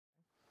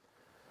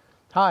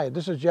Hi,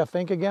 this is Jeff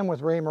Fink again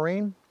with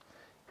Raymarine,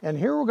 and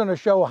here we're going to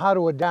show how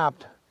to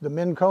adapt the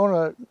Minn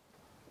Kota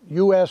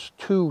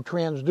US-2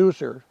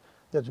 transducer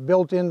that's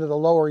built into the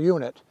lower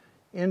unit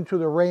into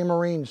the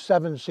Raymarine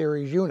 7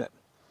 series unit.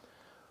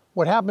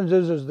 What happens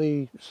is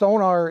the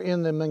sonar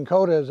in the Minn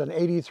Kota is an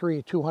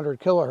 83 200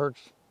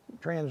 kilohertz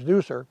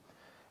transducer,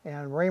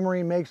 and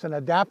Raymarine makes an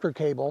adapter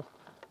cable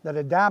that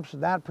adapts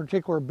that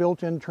particular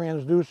built-in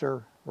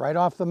transducer right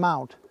off the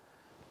mount.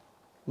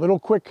 Little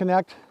quick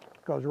connect,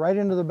 goes right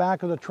into the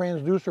back of the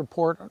transducer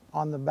port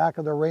on the back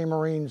of the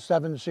Raymarine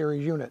 7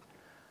 series unit.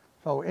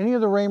 So any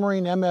of the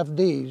Raymarine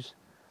MFDs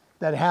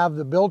that have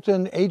the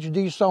built-in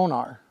HD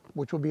sonar,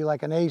 which would be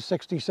like an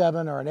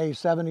A67 or an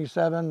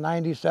A77,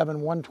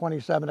 97,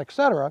 127,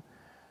 etc.,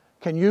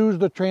 can use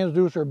the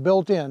transducer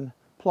built in,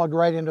 plugged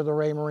right into the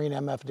Raymarine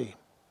MFD.